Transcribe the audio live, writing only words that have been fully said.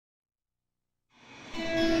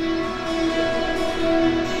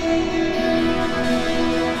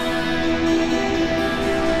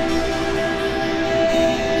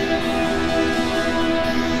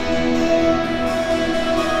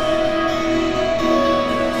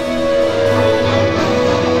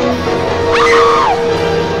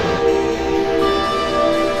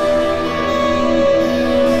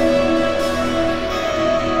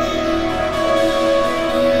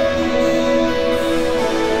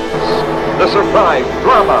the surprise,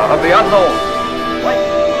 drama of the unknown.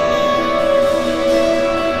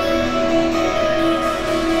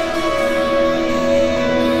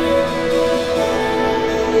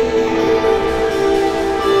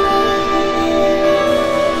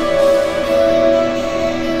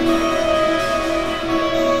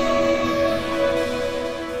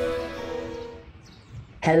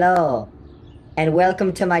 Hello, and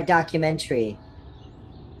welcome to my documentary.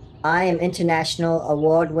 I am international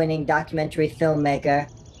award-winning documentary filmmaker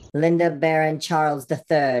Linda Barron Charles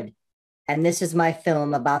III, and this is my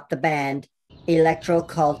film about the band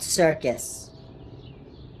ElectroCult Circus.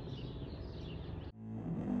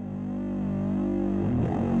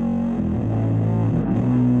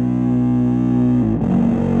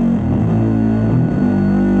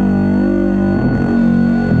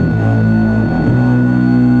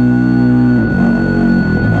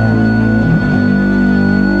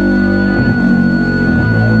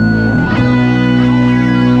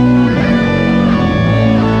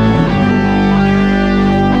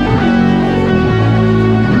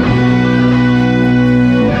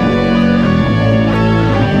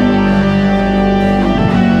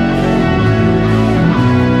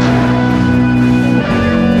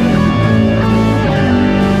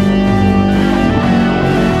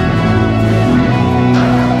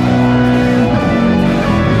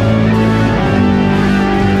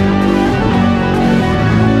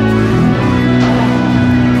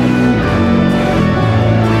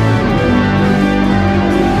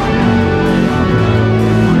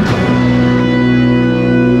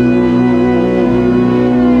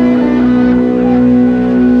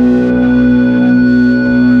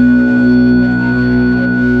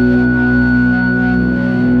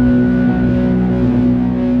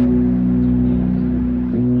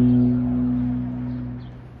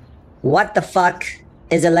 What the fuck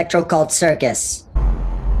is ElectroCult Circus?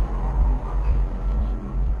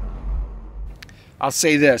 I'll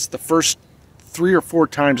say this, the first 3 or 4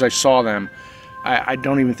 times I saw them, I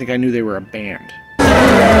don't even think I knew they were a band.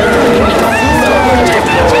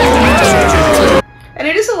 And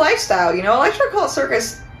it is a lifestyle, you know, ElectroCult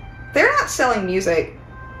Circus, they're not selling music,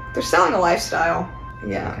 they're selling a lifestyle.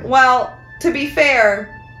 Yeah, well, to be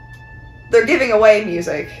fair, they're giving away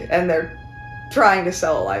music, and they're trying to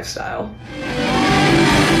sell a lifestyle.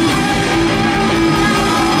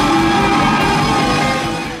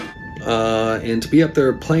 And to be up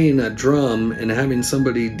there playing a drum and having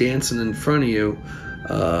somebody dancing in front of you,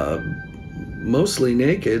 mostly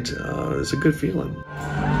naked, is a good feeling.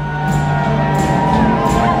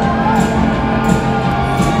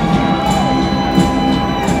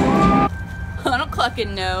 I don't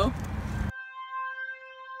fucking know.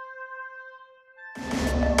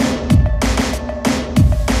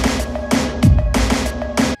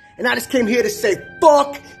 And I just came here to say,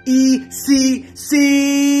 fuck ECC!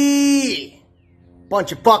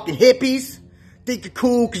 Bunch of fucking hippies. Think you're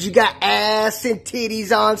cool cause you got ass and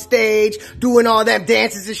titties on stage, doing all them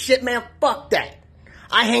dances and shit, man, fuck that.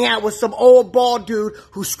 I hang out with some old bald dude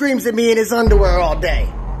who screams at me in his underwear all day.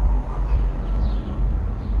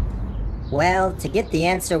 Well, to get the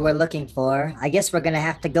answer we're looking for, I guess we're gonna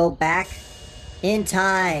have to go back in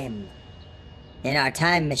time. In our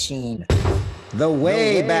time machine. The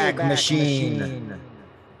Wayback Machine.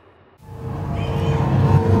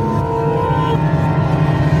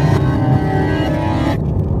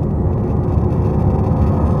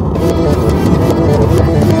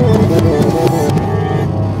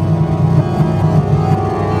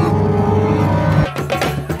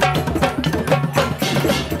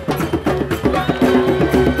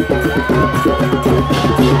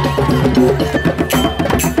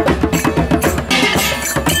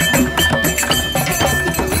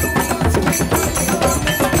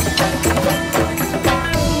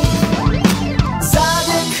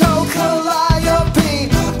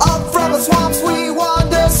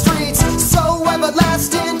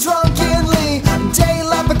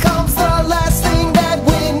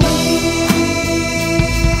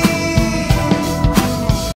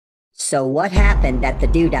 So what happened at the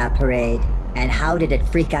Doodah Parade, and how did it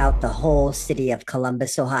freak out the whole city of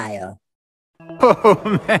Columbus, Ohio?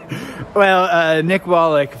 Oh, man. Well, Nick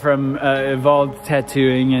Wallach from Evolved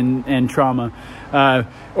Tattooing and Trauma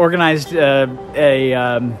organized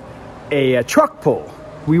a truck pull.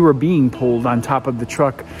 We were being pulled on top of the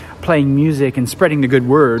truck, playing music and spreading the good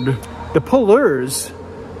word. The pullers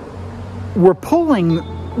were pulling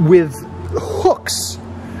with hooks.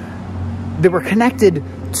 They were connected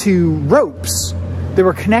to ropes. They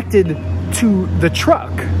were connected to the truck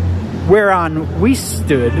whereon we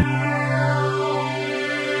stood.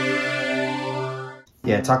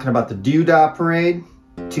 Yeah, talking about the Doodah Parade.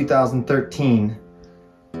 2013,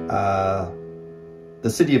 the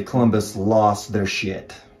city of Columbus lost their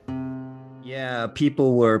shit. Yeah,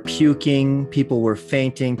 people were puking, people were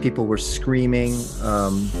fainting, people were screaming,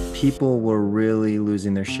 people were really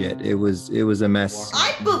losing their shit. It was a mess.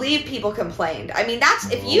 I believe people complained. I mean,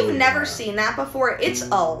 if you've never seen that before, it's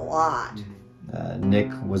a lot. Nick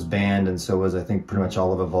was banned, and so was, I think, pretty much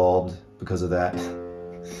all of Evolved because of that.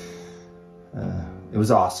 It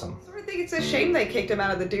was awesome. I think it's a shame they kicked him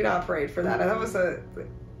out of the Doodah Parade for that. That was I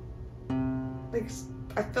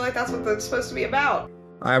feel like that's what it's supposed to be about.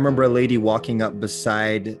 I remember a lady walking up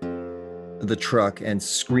beside the truck and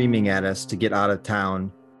screaming at us to get out of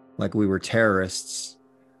town like we were terrorists.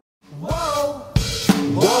 Whoa!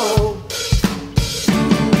 Whoa!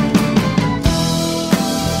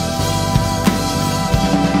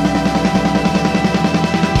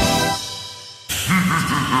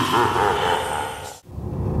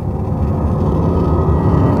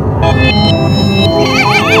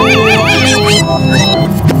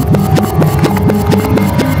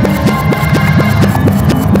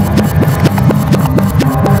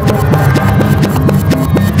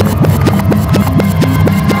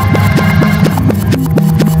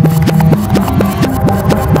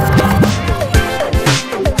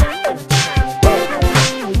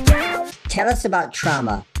 Tell us about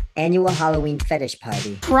Trauma, annual Halloween fetish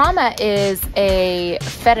party. Trauma is a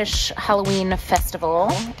fetish Halloween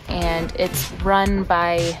festival, and it's run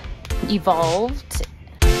by Evolved.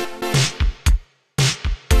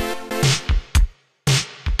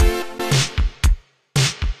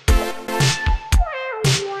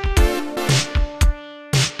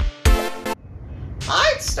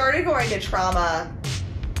 I started going to Trauma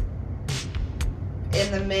in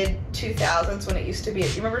the mid-2000s when it used to be. You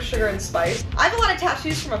remember Sugar and Spice? I have a lot of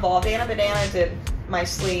tattoos from Evolved. Anna Banana did my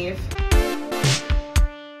sleeve.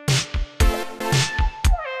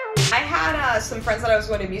 I had some friends that I was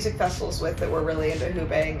going to music festivals with that were really into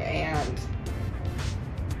hooping, and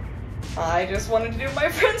I just wanted to do what my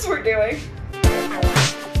friends were doing.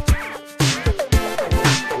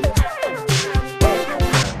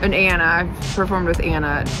 And Anna, I've performed with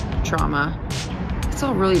Anna at Trauma. It's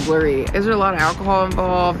all really blurry. Is there a lot of alcohol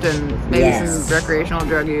involved and maybe some recreational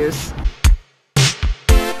drug use?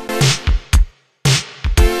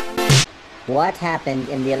 What happened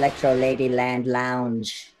in the Electro Ladyland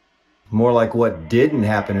Lounge? More like what didn't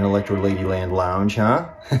happen in Electro Ladyland Lounge, huh?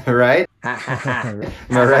 Right? Ha ha ha.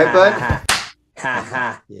 Am I right, bud? Ha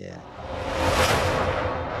ha. Yeah.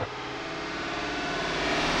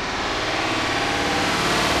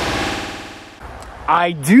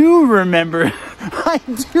 I do remember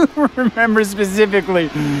specifically.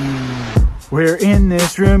 We're in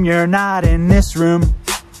this room, you're not in this room.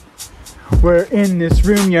 We're in this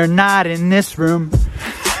room, you're not in this room.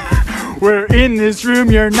 We're in this room,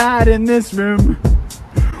 you're not in this room.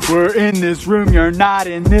 We're in this room, you're not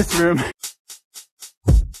in this room.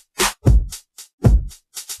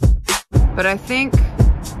 But I think,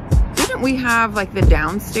 didn't we have like the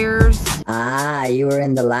downstairs? Ah, you were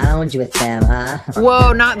in the lounge with them, huh?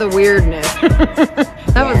 Whoa, not the weirdness.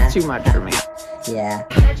 That was too much for me. Yeah.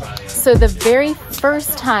 So the very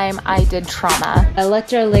first time I did Trauma,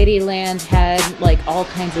 Electro Ladyland had like all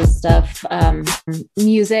kinds of stuff,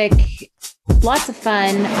 music, lots of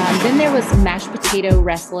fun. Then there was mashed potato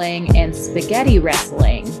wrestling and spaghetti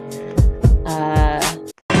wrestling.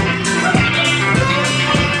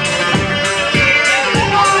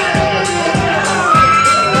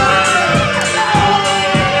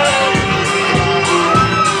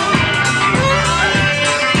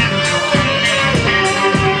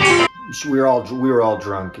 We were all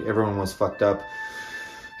drunk. Everyone was fucked up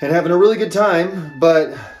and having a really good time.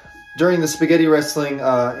 But during the spaghetti wrestling,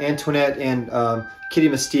 Antoinette and Kitty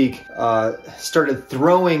Mystique started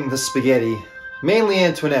throwing the spaghetti. Mainly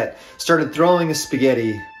Antoinette started throwing the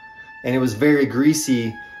spaghetti, and it was very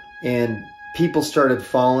greasy. And people started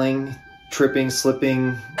falling, tripping,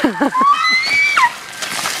 slipping,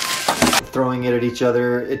 throwing it at each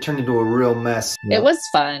other. It turned into a real mess. It was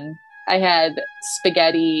fun. I had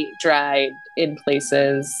spaghetti dried in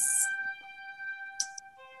places.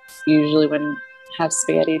 Usually wouldn't have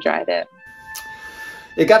spaghetti dried in.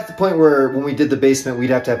 It got to the point where when we did the basement, we'd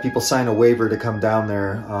have to have people sign a waiver to come down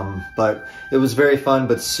there. But it was very fun,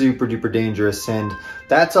 but super duper dangerous. And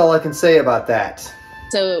that's all I can say about that.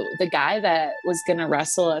 So the guy that was going to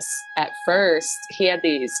wrestle us at first, he had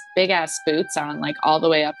these big ass boots on, like all the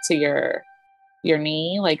way up to your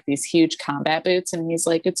knee, like these huge combat boots, and he's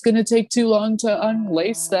like, it's gonna take too long to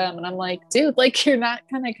unlace them, and I'm like, dude, like, you're not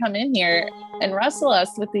gonna come in here and wrestle us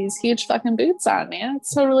with these huge fucking boots on, man.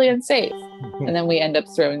 It's totally unsafe. And then we end up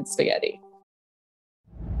throwing spaghetti.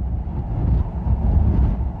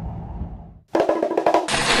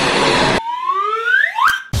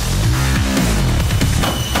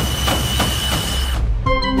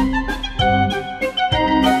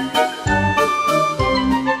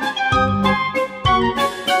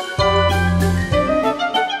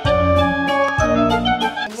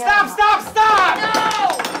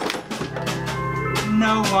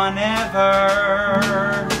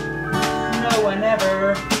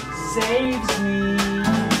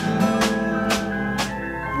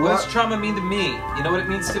 What does trauma mean to me? You know what it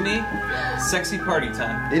means to me? Sexy party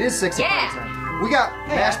time. It is sexy party time. We got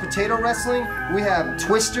mashed potato wrestling. We have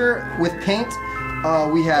Twister with paint.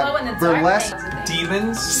 We have burlesque.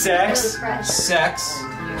 Demons. Sex.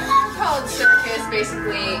 ElectroCult Circus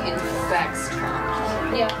basically infects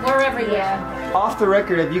trauma. Yeah, wherever you are. Off the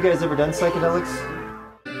record, have you guys ever done psychedelics?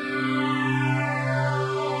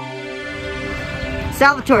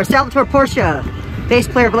 Salvatore Portia, bass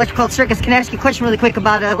player of ElectroCult Circus. Can I ask you a question really quick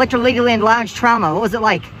about Electro Ladyland Lounge Trauma? What was it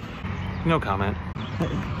like? No comment.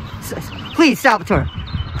 Please, Salvatore.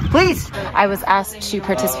 Please. I was asked to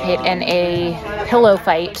participate in a pillow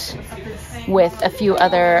fight with a few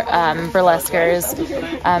other burlesquers,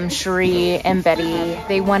 Cherie and Betty.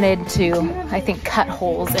 They wanted to, I think, cut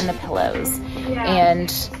holes in the pillows, and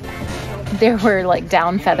there were like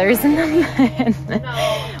down feathers in them. And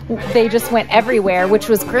they just went everywhere, which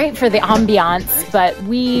was great for the ambiance, but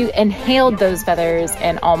we inhaled those feathers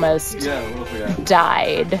and almost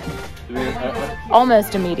died.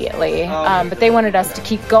 Almost immediately. But they wanted us to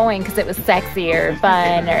keep going because it was sexy or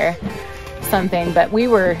fun or something, but we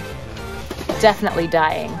were definitely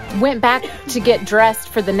dying. Went back to get dressed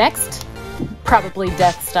for the next probably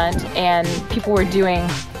death stunt, and people were doing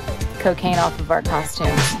cocaine off of our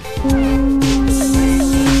costumes.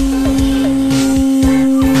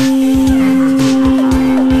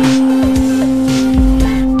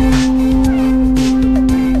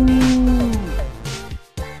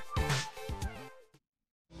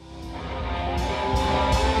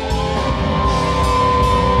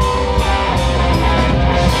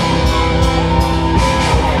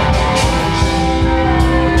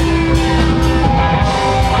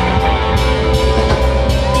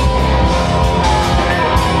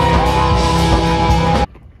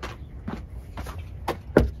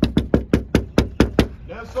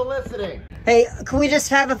 Hey, can we just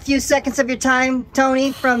have a few seconds of your time,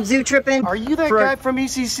 Tony from Zoo Trippin'? Are you that guy from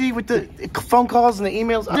ECC with the phone calls and the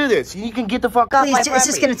emails? Do this. You can get the fuck off my property. It's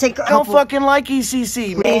just gonna take a I don't fucking like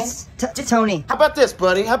ECC, man. Please, Tony. How about this,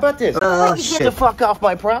 buddy? How about this? Oh, you shit. get the fuck off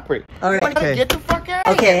my property. All right. Okay. Get the fuck out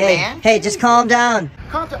of Okay, here, hey, man. hey, just calm down.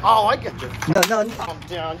 Calm down. Oh, I get you. No. Calm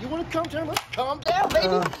down. You want to calm down? Let's calm down, baby.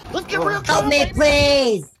 Let's get real calm. Help me,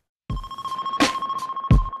 please.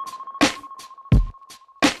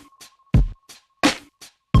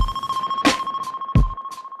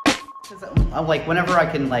 I'm like, whenever I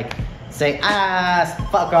can like say,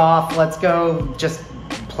 fuck off, let's go just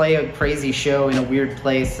play a crazy show in a weird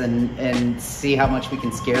place and see how much we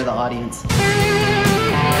can scare the audience.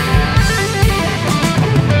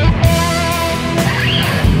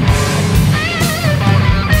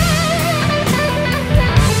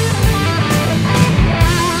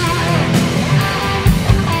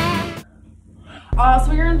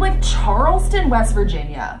 So you're in like Charleston, West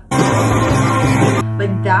Virginia.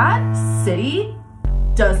 Like that city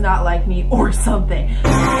does not like me or something.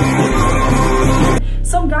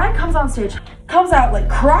 Some guy comes on stage, comes out like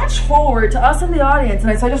crotch forward to us in the audience,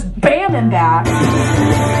 and so I just bam him back.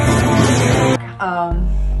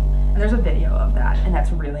 And there's a video of that, and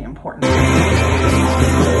that's really important. Ladies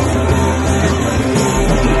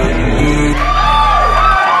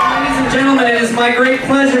and gentlemen, it is my great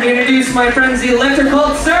pleasure to introduce my friends, the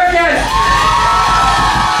ElectroCult Circus!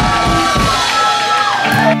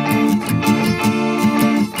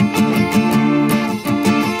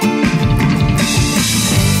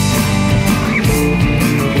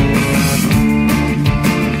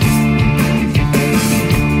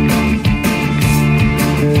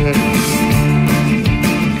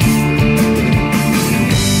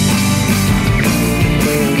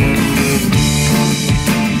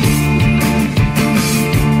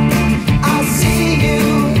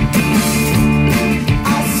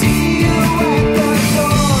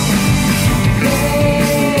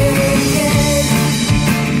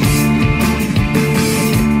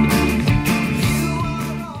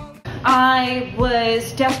 I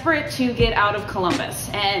was desperate to get out of Columbus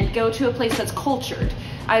and go to a place that's cultured.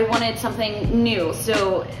 I wanted something new,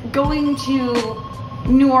 so going to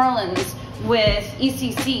New Orleans with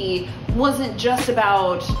ECC wasn't just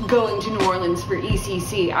about going to New Orleans for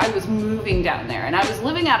ECC. I was moving down there, and I was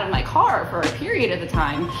living out of my car for a period of the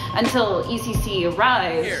time until ECC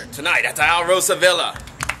arrived. Here, tonight at the Alrosa Villa.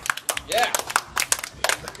 Yeah.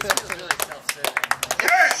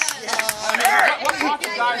 What brought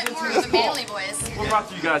you guys into this call? What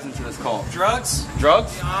brought you guys into this call? Drugs?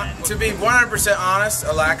 Drugs? To be 100% honest,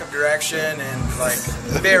 a lack of direction and like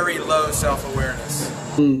very low self-awareness.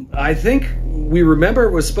 I think we remember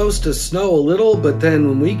it was supposed to snow a little, but then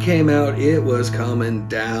when we came out, it was coming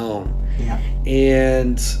down. Yeah.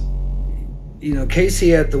 And, you know,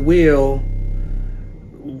 Casey at the wheel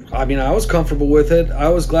I mean, I was comfortable with it. I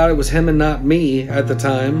was glad it was him and not me at the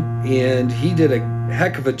time, and he did a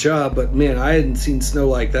heck of a job, but man, I hadn't seen snow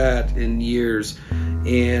like that in years,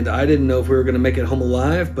 and I didn't know if we were going to make it home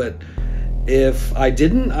alive, but if I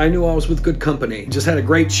didn't, I knew I was with good company. Just had a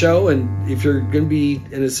great show, and if you're going to be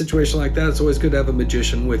in a situation like that, it's always good to have a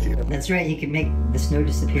magician with you. That's right, he could make the snow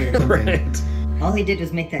disappear. Right. All he did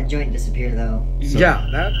was make that joint disappear, though. So. Yeah,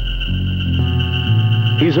 that...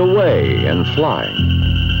 He's away and flying.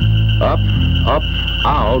 Up, up,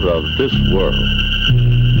 out of this world.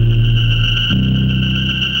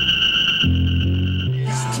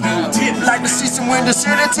 Like to see some Window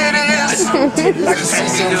City titties. Like to see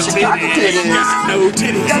some Chicago titties. No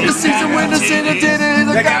titties. Got to see some Window City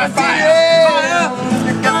titties. They got fire.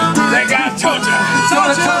 They got torture.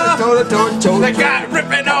 They got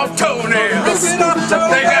ripping off toenails. They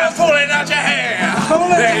got pulling out your hair.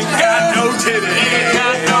 They got no titties. They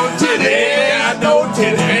got no titties. They got no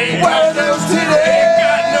titties. Where are those titties? They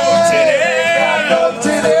got no titties. Got no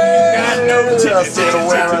titties. Got no titties.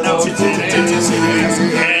 Where are those titties?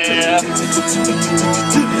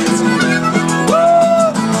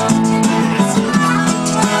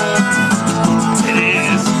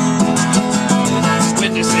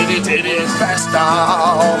 Faster.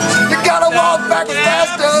 You gotta walk back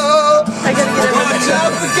faster. I gotta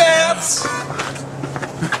get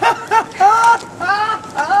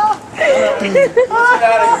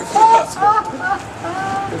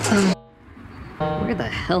Where the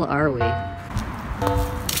hell are we?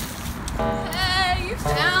 Hey, you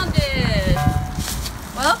found it!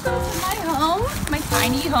 Welcome to my home, my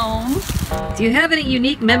tiny home. Do you have any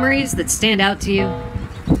unique memories that stand out to you?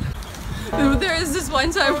 There is this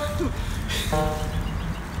one time...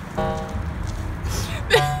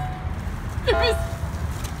 there was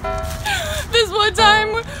this one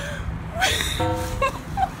time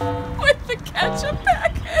with the ketchup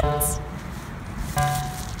packets.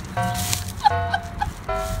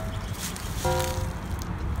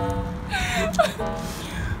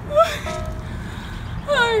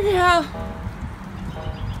 Oh yeah.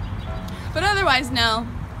 But otherwise, no.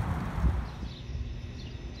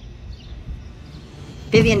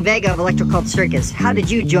 Vivian Vega of ElectroCult Circus, how did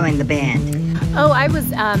you join the band? Oh, I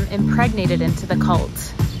was impregnated into the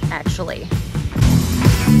cult, actually.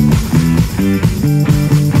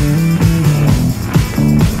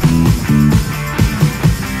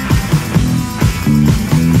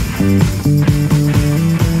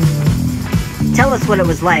 Tell us what it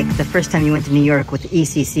was like the first time you went to New York with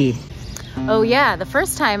ECC. Oh yeah, the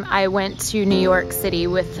first time I went to New York City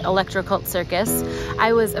with ElectroCult Circus,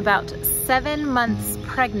 I was about 7 months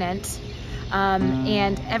pregnant,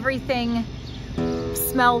 and everything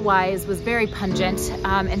smell-wise was very pungent,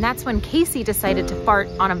 and that's when Casey decided to fart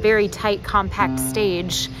on a very tight, compact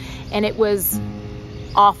stage, and it was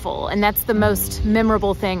awful, and that's the most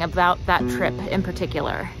memorable thing about that trip in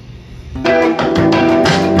particular.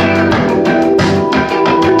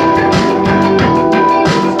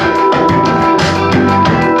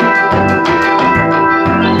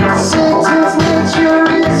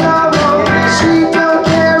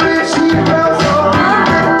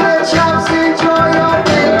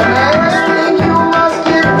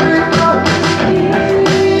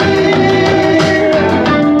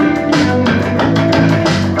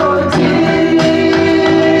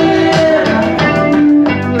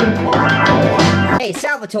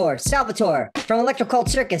 Salvatore from ElectroCult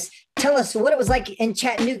Circus, tell us what it was like in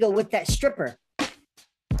Chattanooga with that stripper.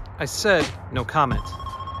 I said no comment.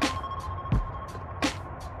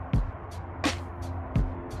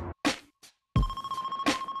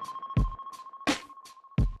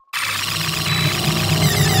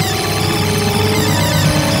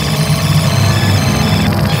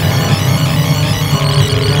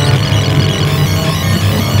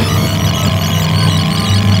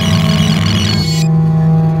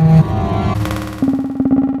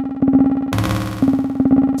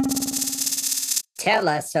 Tell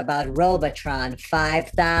us about Robotron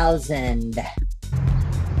 5000.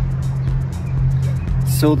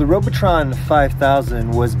 So the Robotron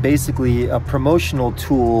 5000 was basically a promotional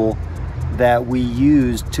tool that we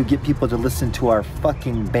used to get people to listen to our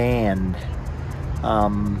fucking band.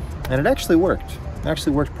 And it actually worked. It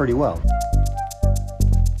actually worked pretty well.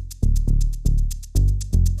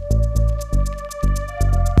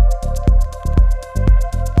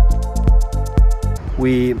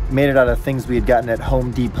 We made it out of things we had gotten at Home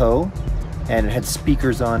Depot, and it had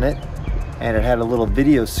speakers on it, and it had a little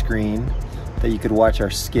video screen that you could watch our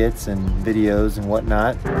skits and videos and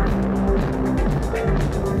whatnot.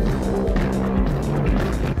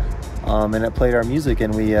 And it played our music,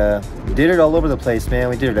 and we did it all over the place, man.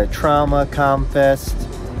 We did it at Trauma, Comfest,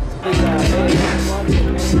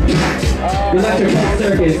 ElectroCult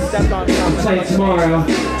Circus play tomorrow.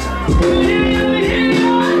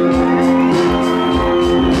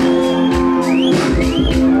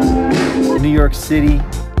 New York City.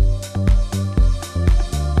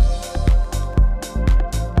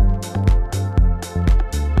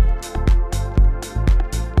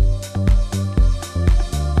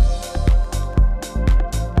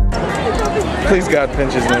 Please God,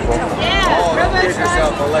 pinch his nipple. Get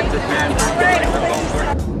yourself electric,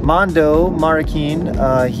 man. Mondo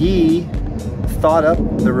Marroquin, he thought up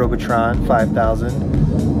the Robotron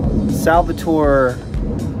 5000. Salvatore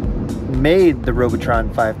made the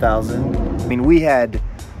Robotron 5000. I mean, we had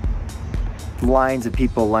lines of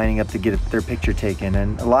people lining up to get their picture taken,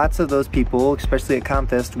 and lots of those people, especially at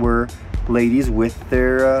Comfest, were ladies with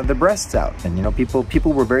their breasts out. And you know,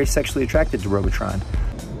 people were very sexually attracted to Robotron.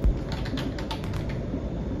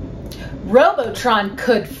 Robotron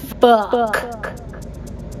could fuck.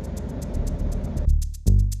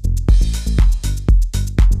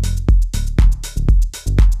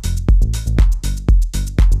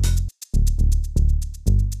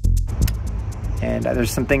 And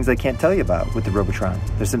there's some things I can't tell you about with the Robotron.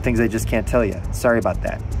 There's some things I just can't tell you. Sorry about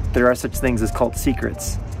that. There are such things as cult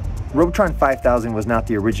secrets. Robotron 5000 was not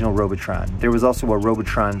the original Robotron. There was also a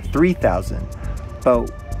Robotron 3000, but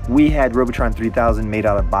we had Robotron 3000 made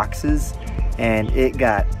out of boxes, and it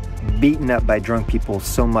got beaten up by drunk people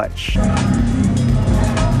so much.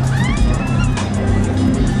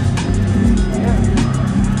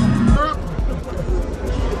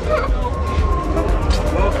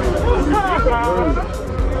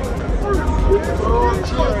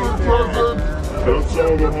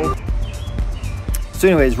 So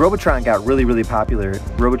anyways, Robotron got really, really popular.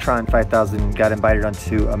 Robotron 5000 got invited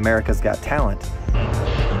onto America's Got Talent.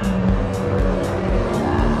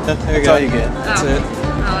 That's all you get. That's it.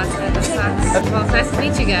 Oh, that's it. That sucks. Well, it's nice to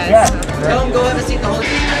meet you guys. Yeah. So. Tell them go have a seat the whole time.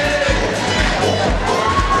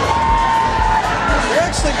 We're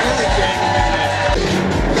actually really getting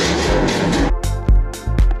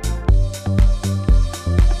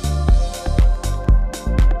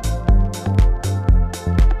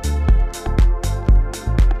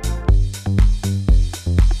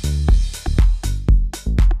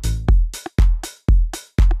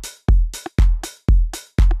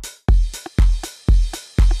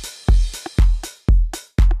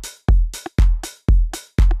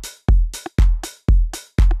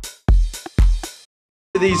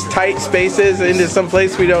these tight spaces into some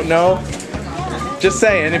place we don't know. Just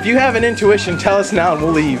saying, if you have an intuition, tell us now and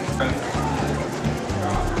we'll leave.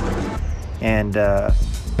 And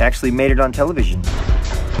actually made it on television.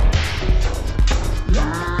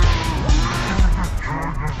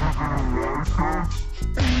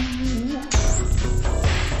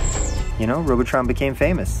 You know, Robotron became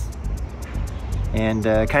famous. And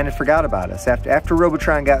kind of forgot about us. After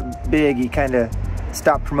Robotron got big, he kind of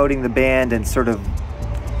stopped promoting the band and sort of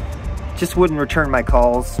just wouldn't return my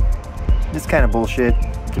calls. It's kind of bullshit,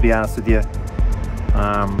 to be honest with you.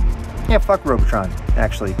 Yeah, fuck Robotron,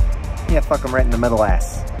 actually. Yeah, fuck him right in the middle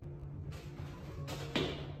ass.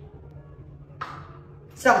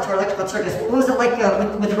 Salvatore, ElectroCult Circus, what was it like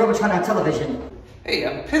with the Robotron on television? Hey,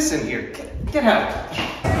 I'm pissing here. Get out.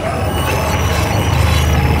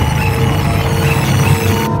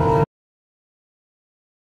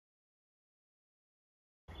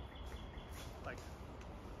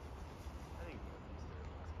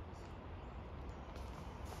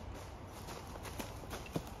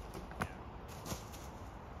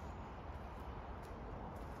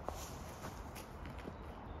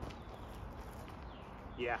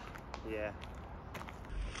 Yeah.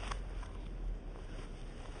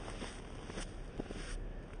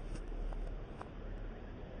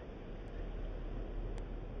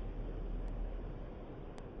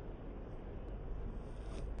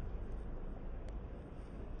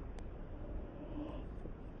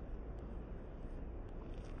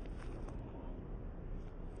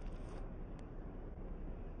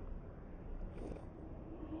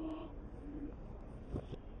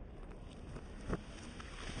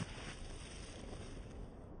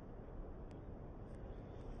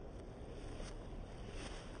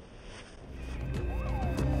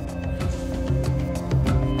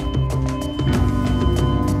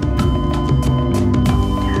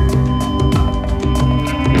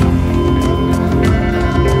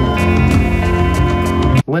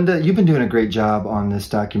 Linda, you've been doing a great job on this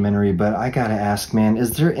documentary, but I gotta ask, man,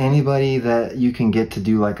 is there anybody that you can get to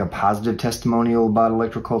do like a positive testimonial about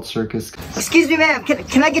ElectroCult Circus? Excuse me, ma'am,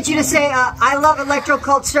 can I get you to say, I love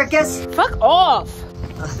ElectroCult Circus? Fuck off!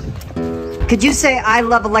 Could you say I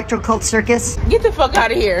love ElectroCult Circus? Get the fuck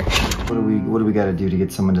out of here. What do we got to do to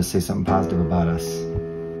get someone to say something positive about us?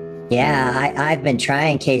 Yeah, I've been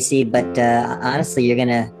trying, Casey, but honestly, you're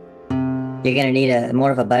gonna need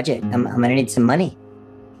more of a budget. I'm gonna need some money.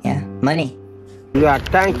 Yeah, money. Yeah,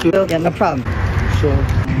 thank you. Yeah, no problem. Sure.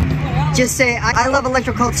 Just say I love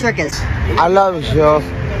ElectroCult Circus. I love you, sure.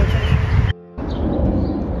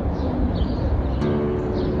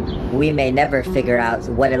 We may never figure out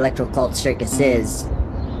what ElectroCult Circus is,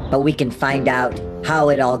 but we can find out how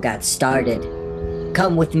it all got started.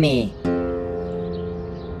 Come with me.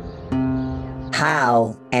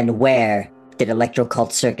 How and where did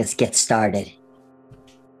ElectroCult Circus get started?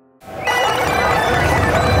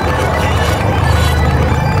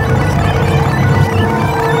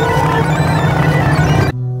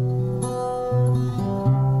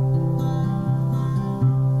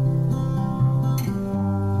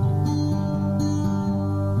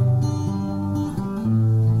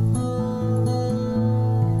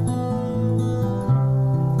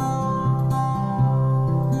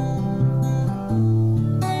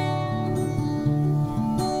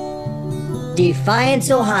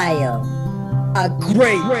 Defiance, Ohio. A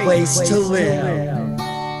great place to live.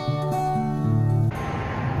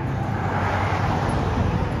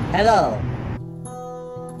 Hello.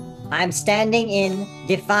 I'm standing in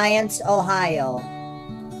Defiance, Ohio.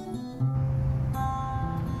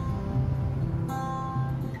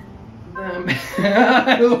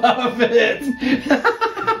 I love it.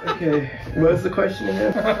 Okay, what's the question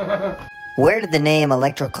again? Where did the name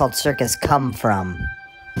ElectroCult Circus come from?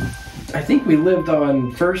 I think we lived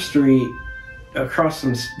on 1st Street across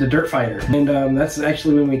from the Dirt Fighter, and that's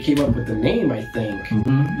actually when we came up with the name, I think.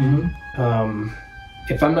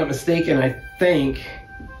 If I'm not mistaken, I think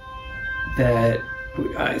that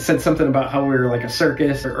I said something about how we were like a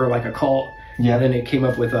circus or like a cult. Yeah. Then it came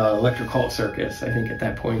up with ElectroCult Circus, I think, at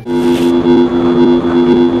that point.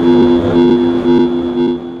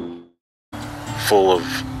 Full of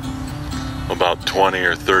about 20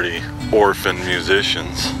 or 30 orphan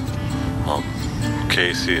musicians.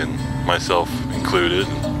 Casey and myself included,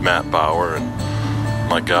 and Matt Bauer, and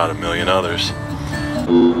my God, a million others.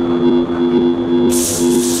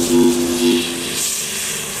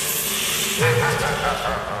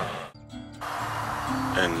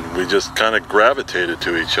 And we just kind of gravitated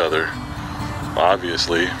to each other,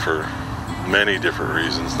 obviously, for many different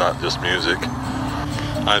reasons, not just music.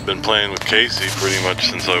 I'd been playing with Casey pretty much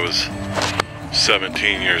since I was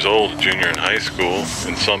 17 years old, a junior in high school,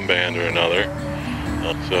 in some band or another.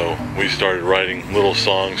 So we started writing little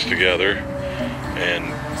songs together,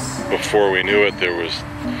 and before we knew it, there was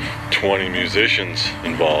 20 musicians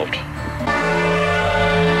involved.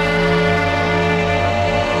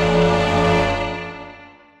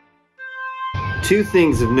 Two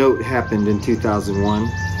things of note happened in 2001.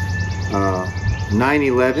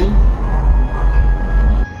 9/11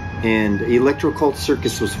 and ElectroCult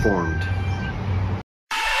Circus was formed.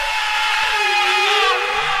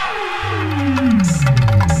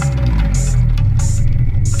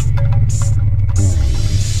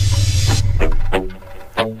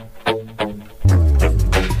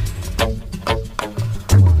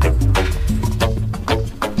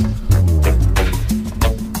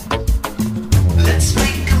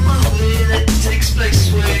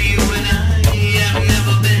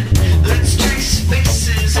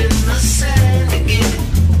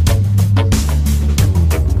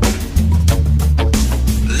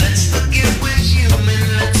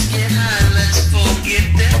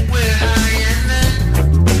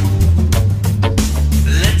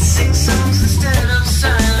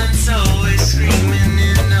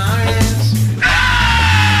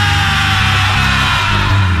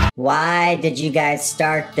 Why did you guys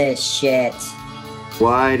start this shit?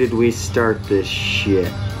 Why did we start this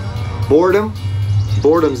shit? Boredom.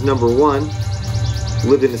 Boredom's number one.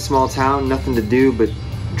 Lived in a small town, nothing to do but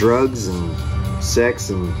drugs and sex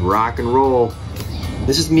and rock and roll.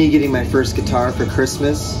 This is me getting my first guitar for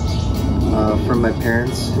Christmas from my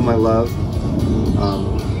parents, whom I love.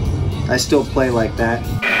 I still play like that.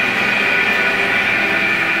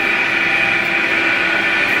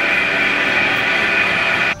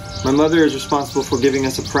 My mother is responsible for giving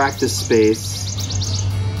us a practice space.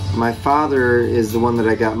 My father is the one that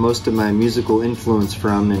I got most of my musical influence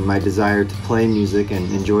from and my desire to play music and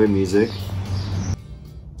enjoy music.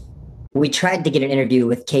 We tried to get an interview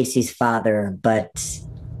with Casey's father, but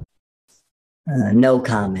no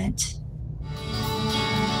comment.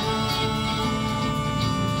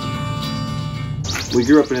 We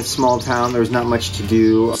grew up in a small town, there was not much to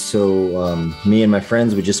do. So me and my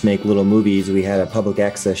friends would just make little movies. We had a public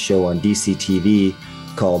access show on DC TV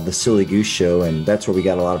called The Silly Goose Show, and that's where we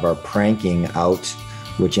got a lot of our pranking out,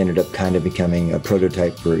 which ended up kind of becoming a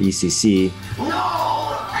prototype for ECC.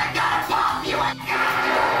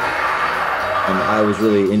 And I was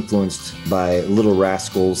really influenced by Little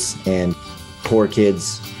Rascals and poor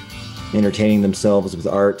kids entertaining themselves with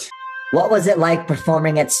art. What was it like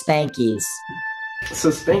performing at Spanky's? So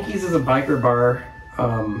Spanky's is a biker bar,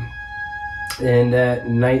 and at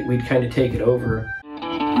night we'd kind of take it over.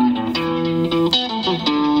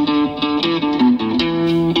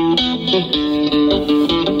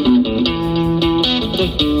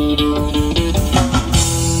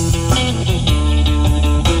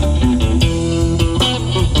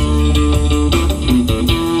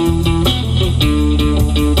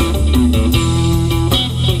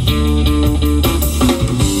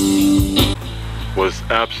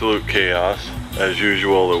 Absolute chaos. As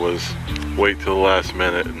usual, it was wait till the last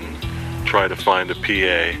minute and try to find a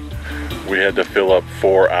PA. We had to fill up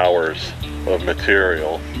 4 hours of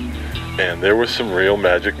material, and there were some real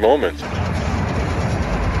magic moments.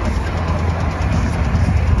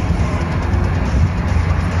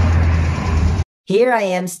 Here I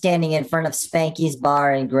am standing in front of Spanky's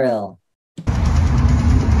Bar and Grill.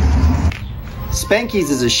 Spanky's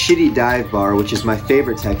is a shitty dive bar, which is my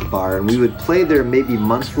favorite type of bar, and we would play there maybe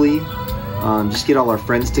monthly, just get all our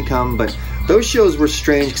friends to come. But those shows were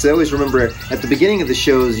strange because I always remember at the beginning of the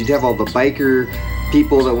shows you'd have all the biker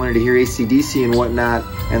people that wanted to hear AC/DC and whatnot,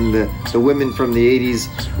 and the women from the 80s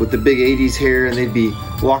with the big 80s hair, and they'd be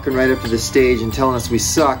walking right up to the stage and telling us we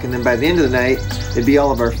suck. And then by the end of the night it'd be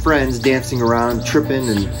all of our friends dancing around, tripping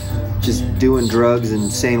and just doing drugs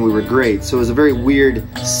and saying we were great. So it was a very weird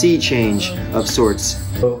sea change of sorts.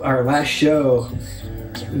 So our last show,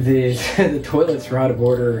 the toilets were out of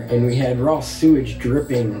order and we had raw sewage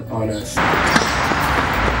dripping on us.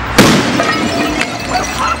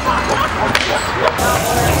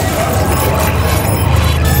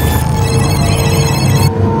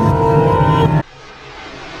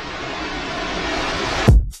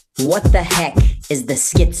 What the heck is the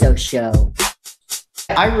Schizo Show?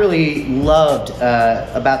 I really loved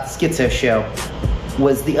about the Schizo Show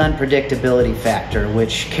was the unpredictability factor,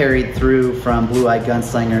 which carried through from Blue Eyed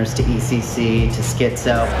Gunslingers to ECC to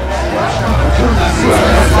Schizo.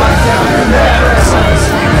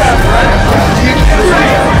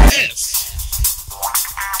 S-K-I-T-Z-O,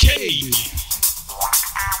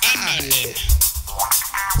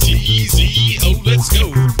 let's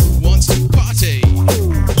go. Wants to party.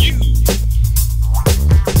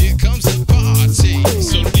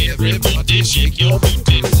 Shake your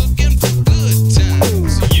booty, looking for good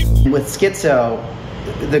times. With Schizo,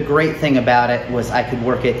 the great thing about it was I could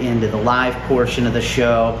work it into the live portion of the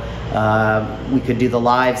show. We could do the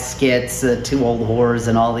live skits, Two Old Whores,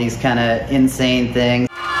 and all these kind of insane things.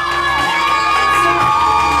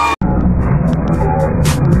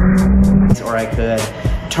 Or I could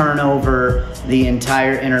turn over the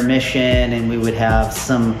entire intermission and we would have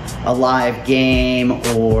a live game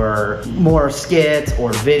or more skits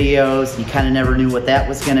or videos. You kind of never knew what that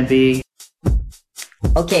was going to be.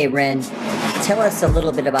 Okay, Ren, tell us a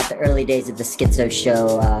little bit about the early days of the Schizo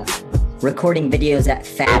Show, recording videos at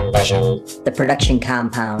Fat Vision, the production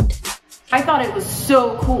compound. I thought it was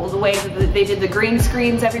so cool the way that they did the green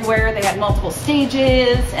screens everywhere. They had multiple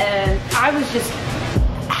stages, and I was just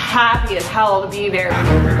happy as hell to be there.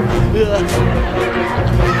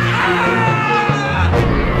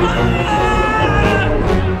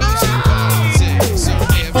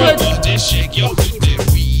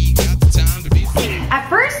 At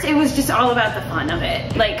first, it was just all about the fun of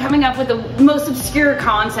it, like coming up with the most obscure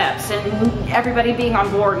concepts and everybody being on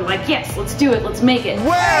board and like, yes, let's do it, let's make it.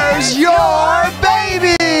 Where's your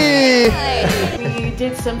baby? We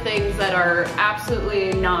did some things that are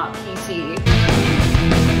absolutely not PC.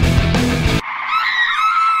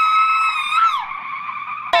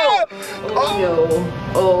 Oh no,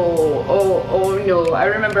 oh no, I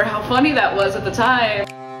remember how funny that was at the time.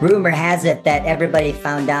 Rumor has it that everybody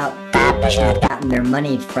found out Fat Vision had gotten their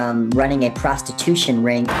money from running a prostitution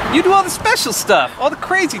ring. You do all the special stuff, all the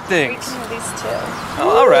crazy things. These two.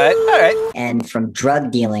 Oh, all right. And from drug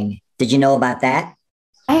dealing. Did you know about that?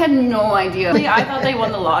 I had no idea. I thought they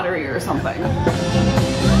won the lottery or something.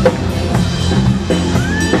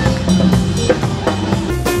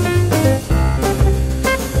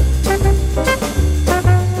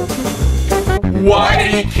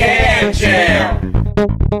 Whitey Can Jam!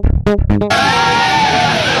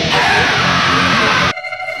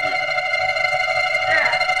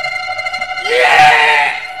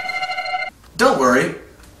 Don't worry,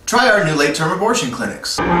 Try our new late-term abortion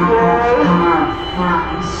clinics. Is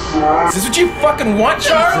this what you fucking want,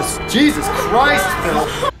 Charles? Jesus Christ, Phil.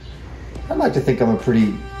 I'd like to think I'm a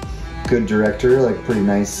pretty good director, like pretty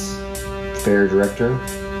nice, fair director.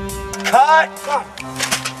 Cut!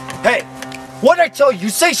 Hey, what did I tell you? You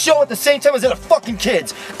say show at the same time as the fucking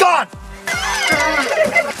kids. Gone!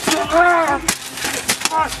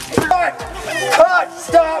 Cut!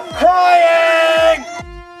 Stop crying!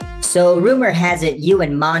 So rumor has it you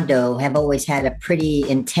and Mondo have always had a pretty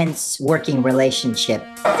intense working relationship.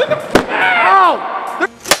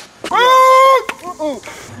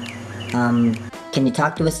 Can you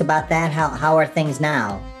talk to us about that? How are things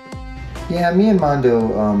now? Yeah, me and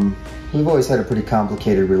Mondo, we've always had a pretty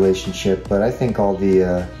complicated relationship, but I think all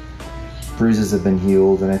the bruises have been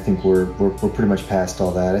healed, and I think we're pretty much past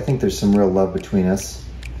all that. I think there's some real love between us.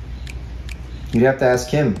 You'd have to ask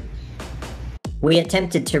him. We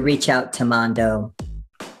attempted to reach out to Mondo,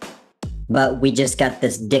 but we just got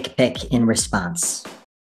this dick pic in response.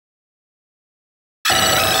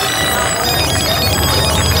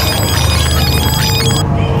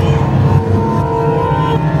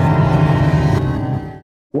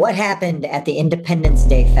 What happened at the Independence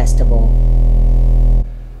Day Festival?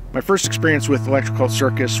 My first experience with ElectroCult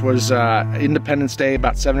Circus was Independence Day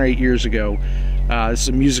about 7 or 8 years ago. This is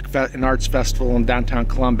a music and arts festival in downtown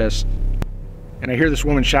Columbus. And I hear this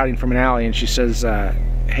woman shouting from an alley, and she says,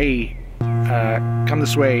 hey, come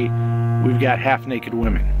this way, we've got half-naked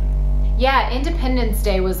women. Yeah, Independence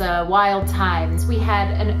Day was a wild times. We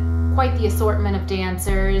had quite the assortment of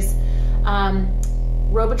dancers.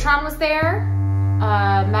 Robotron was there.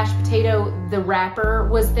 Mashed Potato, the rapper,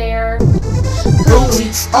 was there. Who we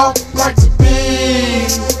all like to be,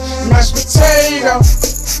 mashed potato,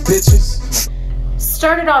 bitches.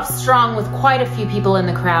 Started off strong with quite a few people in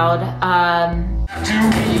the crowd.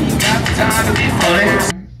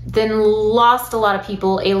 Then lost a lot of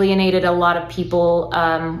people, alienated a lot of people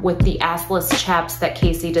with the assless chaps that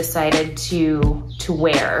Casey decided to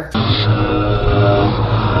wear.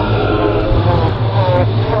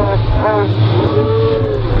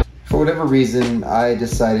 For whatever reason, I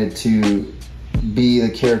decided to be the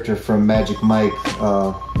character from Magic Mike,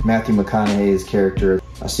 Matthew McConaughey's character.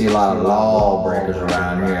 I see a lot of lawbreakers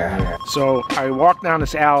around here. So I walked down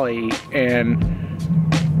this alley, and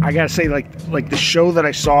I gotta say, like the show that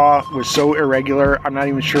I saw was so irregular, I'm not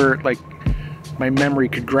even sure, like, my memory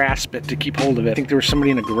could grasp it to keep hold of it. I think there was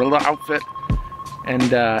somebody in a gorilla outfit,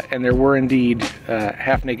 and there were indeed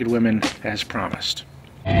half-naked women as promised.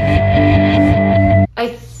 I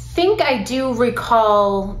think I do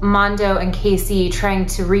recall Mondo and Casey trying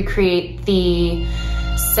to recreate the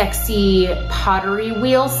sexy pottery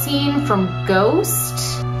wheel scene from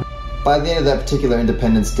Ghost. By the end of that particular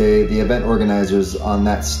Independence Day, the event organizers on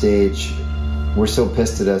that stage were so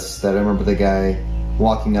pissed at us that I remember the guy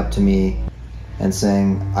walking up to me and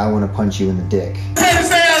saying, I want to punch you in the dick. Hey,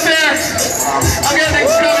 stay out there! I'm getting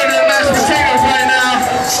covered in mashed potatoes right now.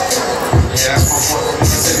 Yeah, that's my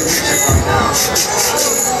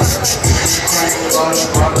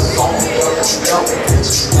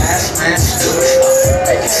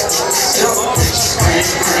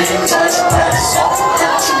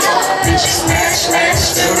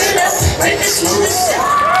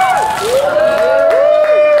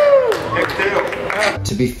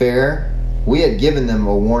To be fair, we had given them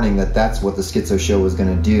a warning that that's what the Schizo Show was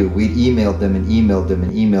going to do. We'd emailed them and emailed them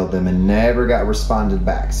and emailed them and never got responded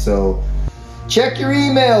back. So check your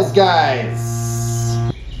emails, guys.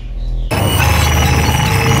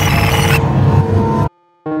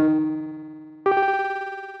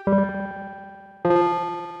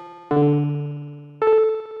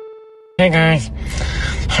 Hey guys,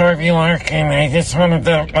 Harvey Larkin. I just wanted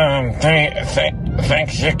to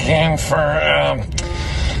thanks again for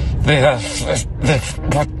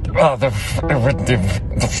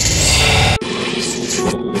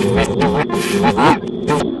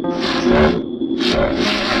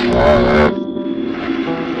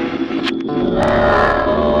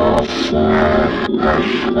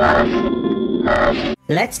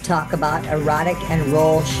Let's talk about erotic and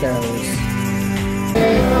roll shows.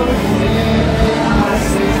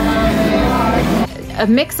 A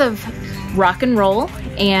mix of rock and roll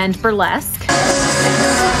and burlesque.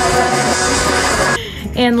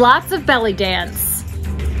 And lots of belly dance.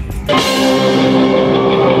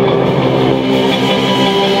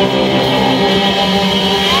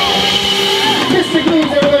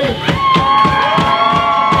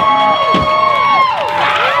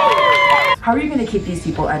 How are you going to keep these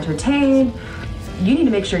people entertained? You need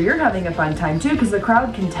to make sure you're having a fun time too, because the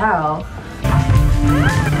crowd can tell.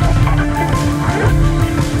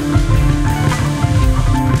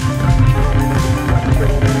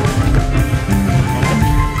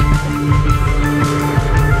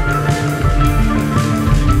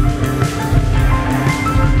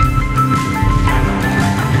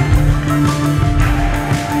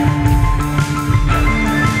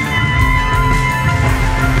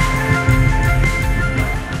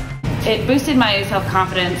 affected my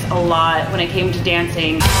self-confidence a lot when it came to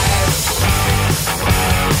dancing.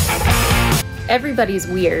 Everybody's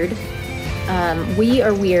weird. We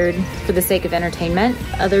are weird for the sake of entertainment.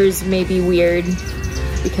 Others may be weird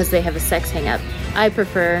because they have a sex hang-up. I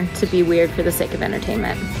prefer to be weird for the sake of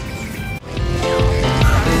entertainment.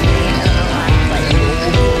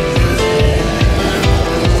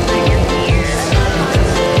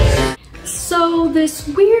 So this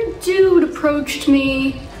weird dude approached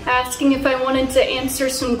me asking if I wanted to answer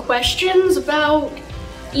some questions about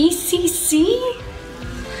ECC,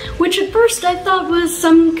 which at first I thought was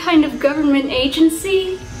some kind of government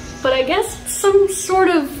agency, but I guess it's some sort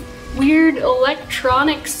of weird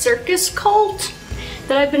electronic circus cult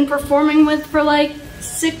that I've been performing with for like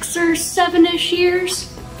 6 or 7-ish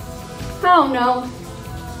years. I don't know.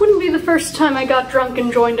 Wouldn't be the first time I got drunk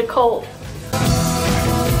and joined a cult.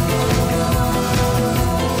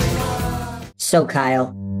 So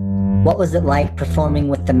Kyle, what was it like performing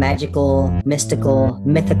with the magical, mystical,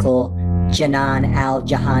 mythical Janan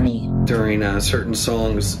Al-Jahani? During certain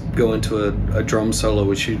songs, go into a drum solo,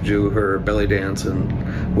 which she'd do her belly dance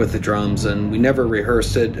and with the drums, and we never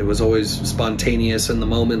rehearsed it. It was always spontaneous in the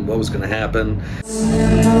moment, what was going to happen.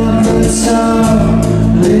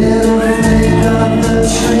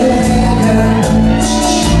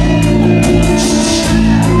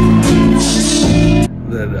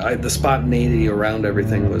 The spontaneity around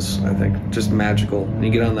everything was, I think, just magical. And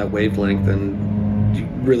you get on that wavelength and you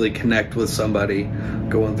really connect with somebody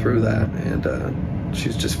going through that, and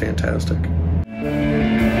she's just fantastic.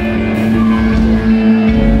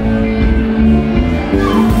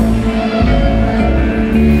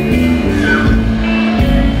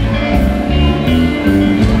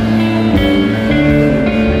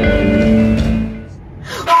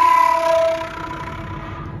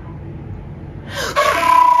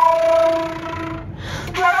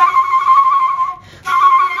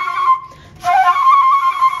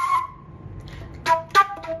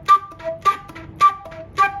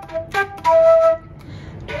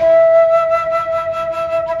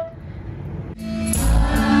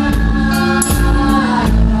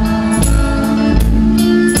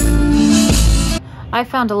 I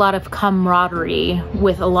found a lot of camaraderie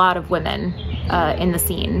with a lot of women in the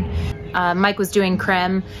scene. Mike was doing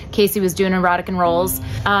creme, Casey was doing erotic and rolls,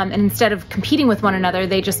 and instead of competing with one another,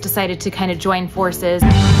 they just decided to kind of join forces.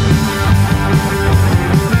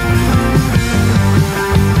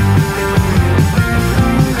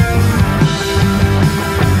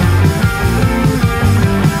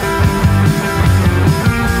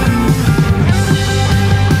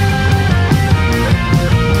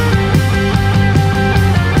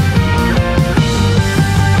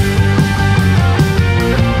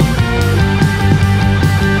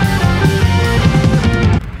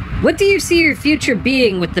 What do you see your future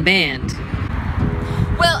being with the band?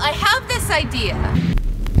 Well, I have this idea.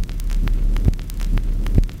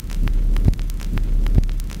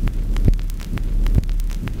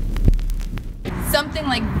 Something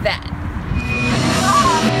like that.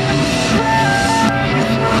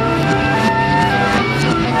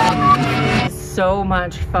 So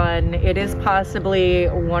much fun. It is possibly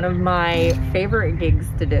one of my favorite gigs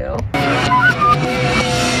to do.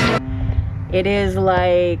 It is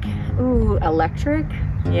like, ooh, electric?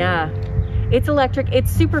 Yeah, it's electric.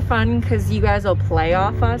 It's super fun because you guys will play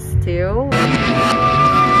off us too.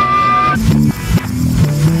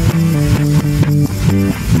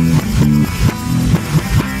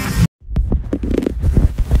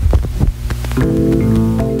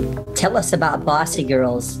 Tell us about Bossy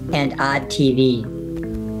Girls and Odd TV.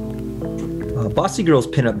 Bossy Girls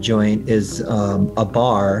Pinup Joint is a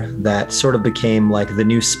bar that sort of became like the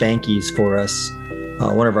new Spanky's for us.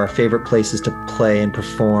 One of our favorite places to play and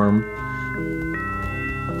perform.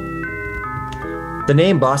 The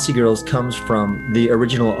name Bossy Girls comes from the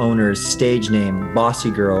original owner's stage name,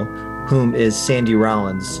 Bossy Girl, whom is Sandy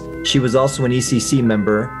Rollins. She was also an ECC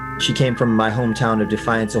member. She came from my hometown of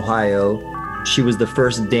Defiance, Ohio. She was the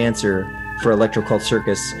first dancer for ElectroCult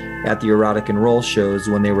Circus at the erotic and roll shows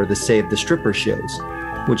when they were the Save the Stripper shows,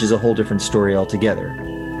 which is a whole different story altogether.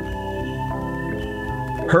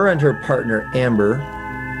 Her and her partner Amber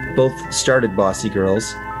both started Bossy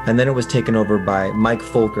Girls, and then it was taken over by Mike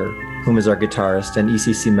Folker, whom is our guitarist and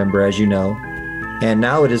ECC member, as you know, and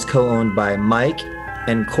now it is co-owned by Mike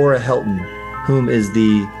and Cora Helton, whom is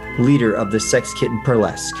the leader of the Sex Kitten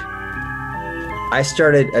Burlesque. I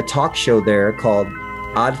started a talk show there called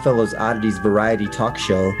Oddfellows Oddities Variety Talk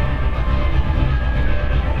Show.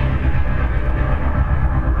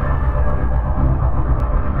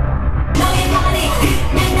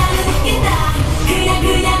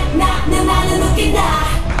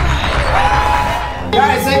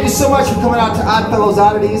 thank you so much for coming out to Oddfellows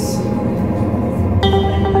Oddities.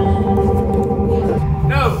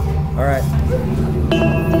 No. All right.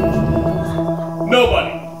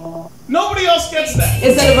 Nobody else gets that.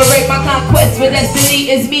 Instead of a rape, my conquest for destiny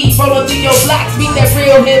is me. Rolling through your blocks, beat that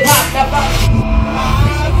real hip hop.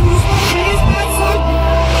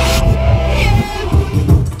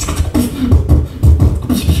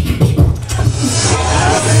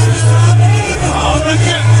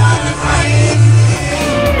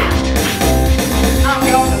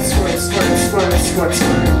 Squirt, squirt,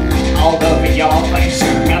 all over y'all place.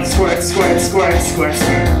 Got squirt, squirt, squirt, squirt,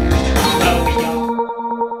 squirt, all over y'all.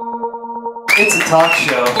 It's a talk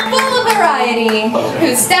show. Full of variety,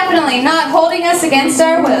 who's definitely not holding us against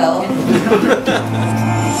our will.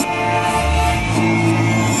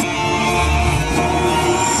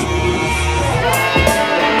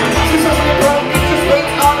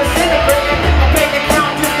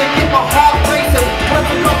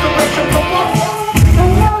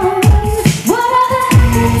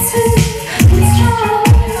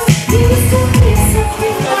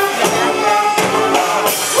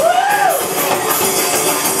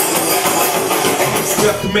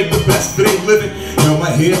 To make the best of their living, you know, my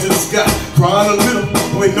head to the sky, crying a little,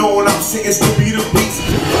 only knowing I'm sentenced to be the beast.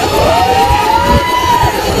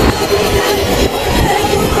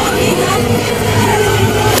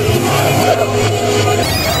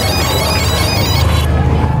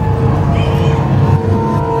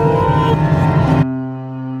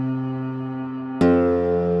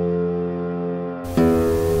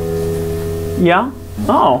 Yeah?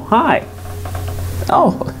 Oh, hi.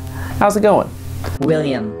 Oh, how's it going?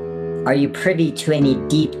 William, are you privy to any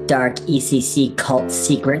deep, dark ECC cult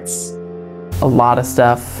secrets? A lot of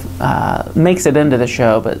stuff makes it into the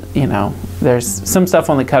show, but, you know, there's some stuff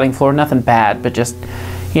on the cutting floor, nothing bad, but just,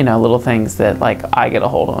 you know, little things that, like, I get a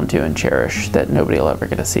hold on to and cherish that nobody will ever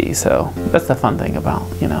get to see. So that's the fun thing about,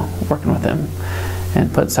 you know, working with him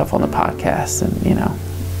and putting stuff on the podcast. And, you know,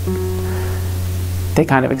 they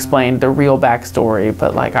kind of explained the real backstory,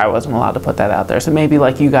 but, like, I wasn't allowed to put that out there. So maybe,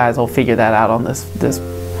 like, you guys will figure that out on this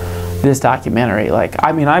documentary. Like,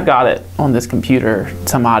 I mean, I've got it on this computer,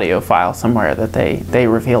 some audio file somewhere that they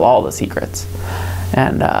reveal all the secrets.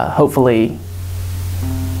 And hopefully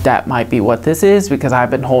that might be what this is, because I've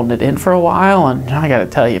been holding it in for a while, and I gotta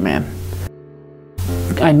tell you, man,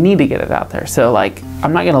 I need to get it out there. So, like,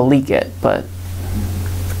 I'm not gonna leak it, but...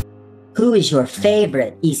 Who is your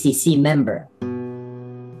favorite ECC member?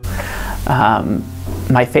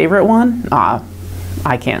 My favorite one? I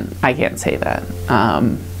can't say that. I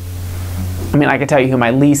mean, I can tell you who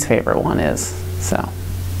my least favorite one is, so.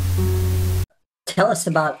 Tell us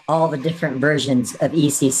about all the different versions of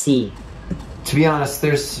ECC. To be honest,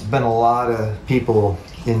 there's been a lot of people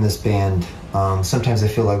in this band. Sometimes I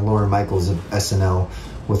feel like Lauren Michaels of SNL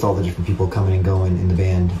with all the different people coming and going in the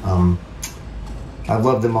band. I've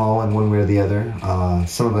loved them all in one way or the other.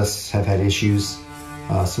 Some of us have had issues.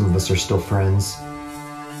 Some of us are still friends.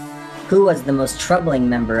 Who was the most troubling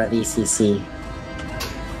member of ECC?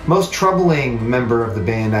 Most troubling member of the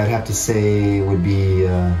band, I'd have to say, would be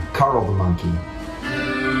Carl the Monkey.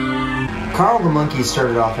 Carl the Monkey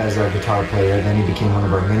started off as our guitar player, then he became one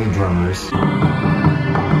of our many drummers.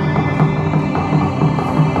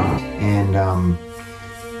 And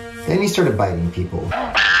then he started biting people.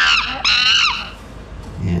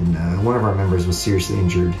 And one of our members was seriously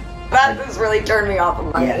injured. That has really turned me off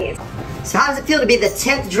of monkeys. So how does it feel to be the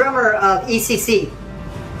 10th drummer of ECC?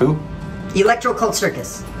 Who? ElectroCult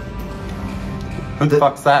Circus. Who the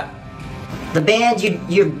fuck's that? The band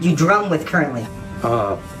you drum with currently.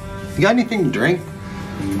 You got anything to drink?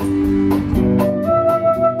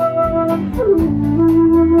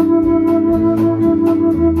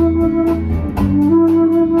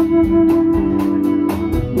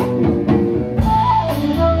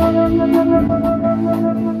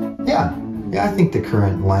 Yeah, I think the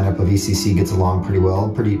current lineup of ECC gets along pretty well.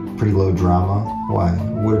 Pretty low drama. Why?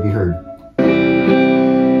 What have you heard?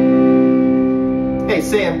 Hey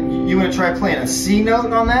Sam, you wanna try playing a C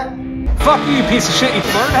note on that? Fuck you, piece of shit. You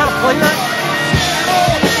learned how to play that?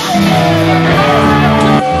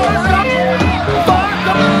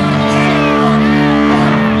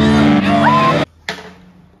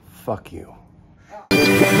 Fuck you.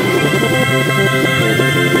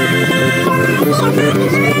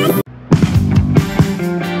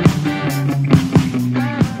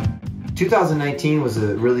 2019 was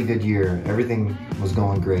a really good year. Everything was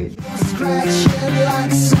going great. Scratching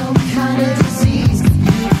like some kind of disease.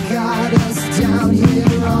 You got us down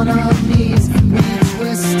here on our knees. We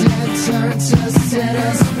twist and turn to set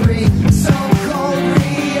us free. So cold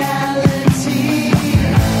reality.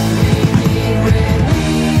 We need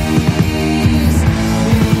relief.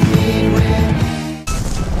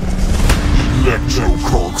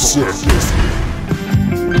 Circus.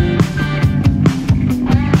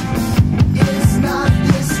 It's not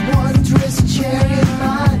this one twist chariot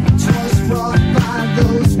line, 'twas wrought by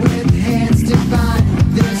those with hands divine.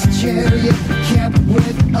 This chariot kept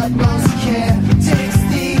with utmost care takes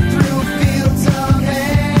thee through fields of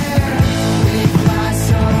air. We fly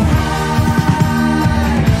so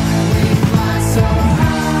high, we fly so high.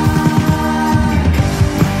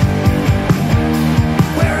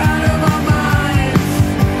 We're out of our minds.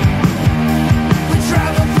 We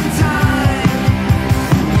travel through time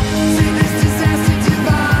to this disaster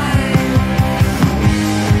divine.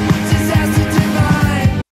 Disaster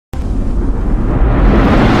divine.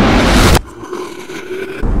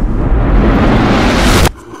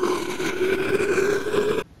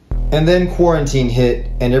 And then quarantine hit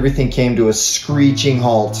and everything came to a screeching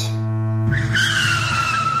halt.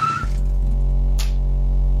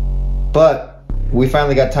 But we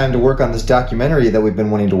finally got time to work on this documentary that we've been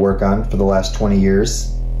wanting to work on for the last 20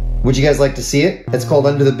 years. Would you guys like to see it? It's called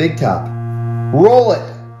Under the Big Top. Roll it!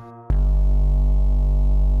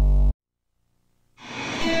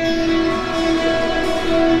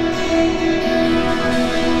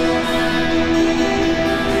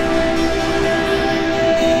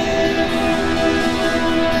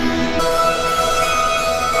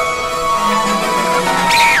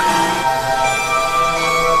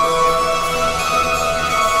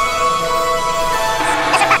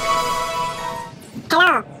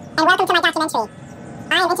 Hello, and welcome to my documentary.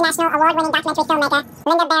 I am international award-winning documentary filmmaker,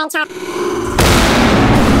 Linda Barron Charles.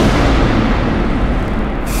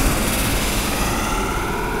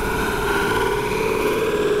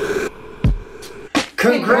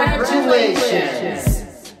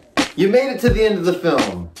 Congratulations! You made it to the end of the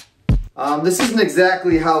film. This isn't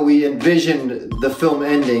exactly how we envisioned the film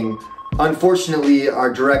ending. Unfortunately, our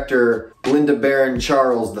director, Linda Barron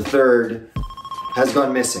Charles III, has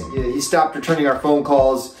gone missing. He stopped returning our phone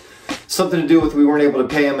calls. Something to do with we weren't able to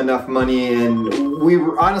pay him enough money, and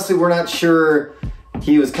we're not sure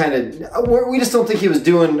he was we just don't think he was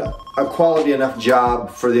doing a quality enough job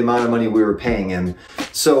for the amount of money we were paying him.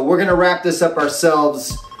 So we're gonna wrap this up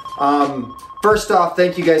ourselves. First off,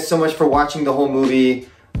 thank you guys so much for watching the whole movie.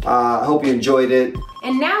 I hope you enjoyed it.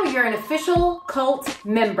 And now you're an official cult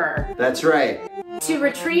member. That's right. To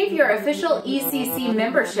retrieve your official ECC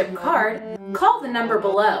membership card, call the number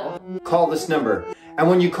below. Call this number. And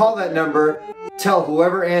when you call that number, tell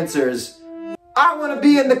whoever answers, I want to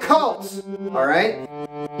be in the cult! Alright?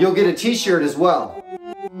 You'll get a t-shirt as well.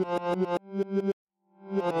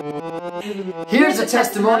 Here's a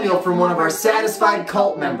testimonial from one of our satisfied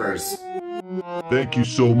cult members. Thank you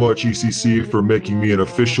so much, ECC, for making me an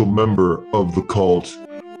official member of the cult.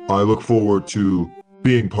 I look forward to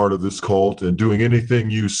being part of this cult and doing anything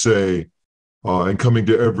you say, and coming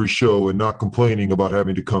to every show and not complaining about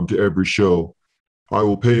having to come to every show. I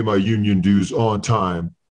will pay my union dues on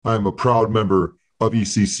time. I am a proud member of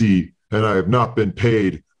ECC, and I have not been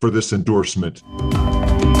paid for this endorsement.